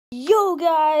Hello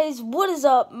guys, what is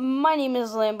up? My name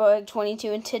is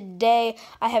Lambo22 and today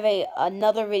I have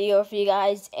another video for you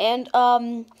guys. And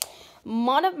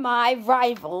one of my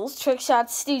rivals, Trickshot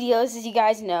Studios, as you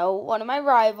guys know, one of my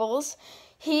rivals,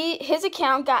 his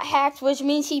account got hacked, which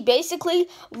means he basically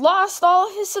lost all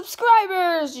of his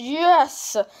subscribers.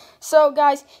 Yes. So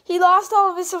guys, he lost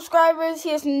all of his subscribers.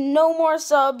 He has no more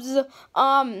subs.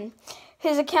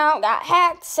 His account got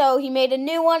hacked, so he made a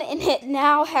new one, and it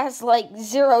now has like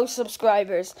 0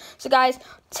 subscribers. So guys,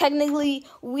 technically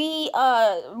we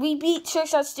beat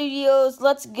Trickshot Studios.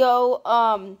 Let's go.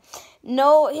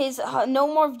 No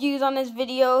more views on his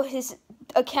video. His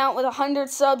account with 100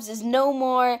 subs is no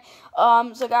more.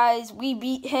 So guys, we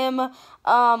beat him.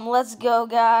 Let's go,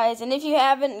 guys. And if you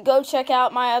haven't, go check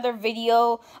out my other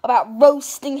video about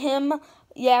roasting him.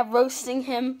 Yeah, roasting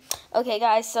him. Okay,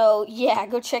 guys, so, yeah,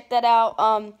 go check that out.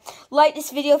 Like this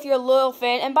video if you're a loyal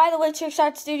fan. And by the way,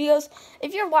 Trickshot Studios,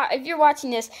 if you're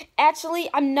watching this, actually,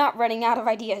 I'm not running out of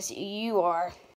ideas. You are.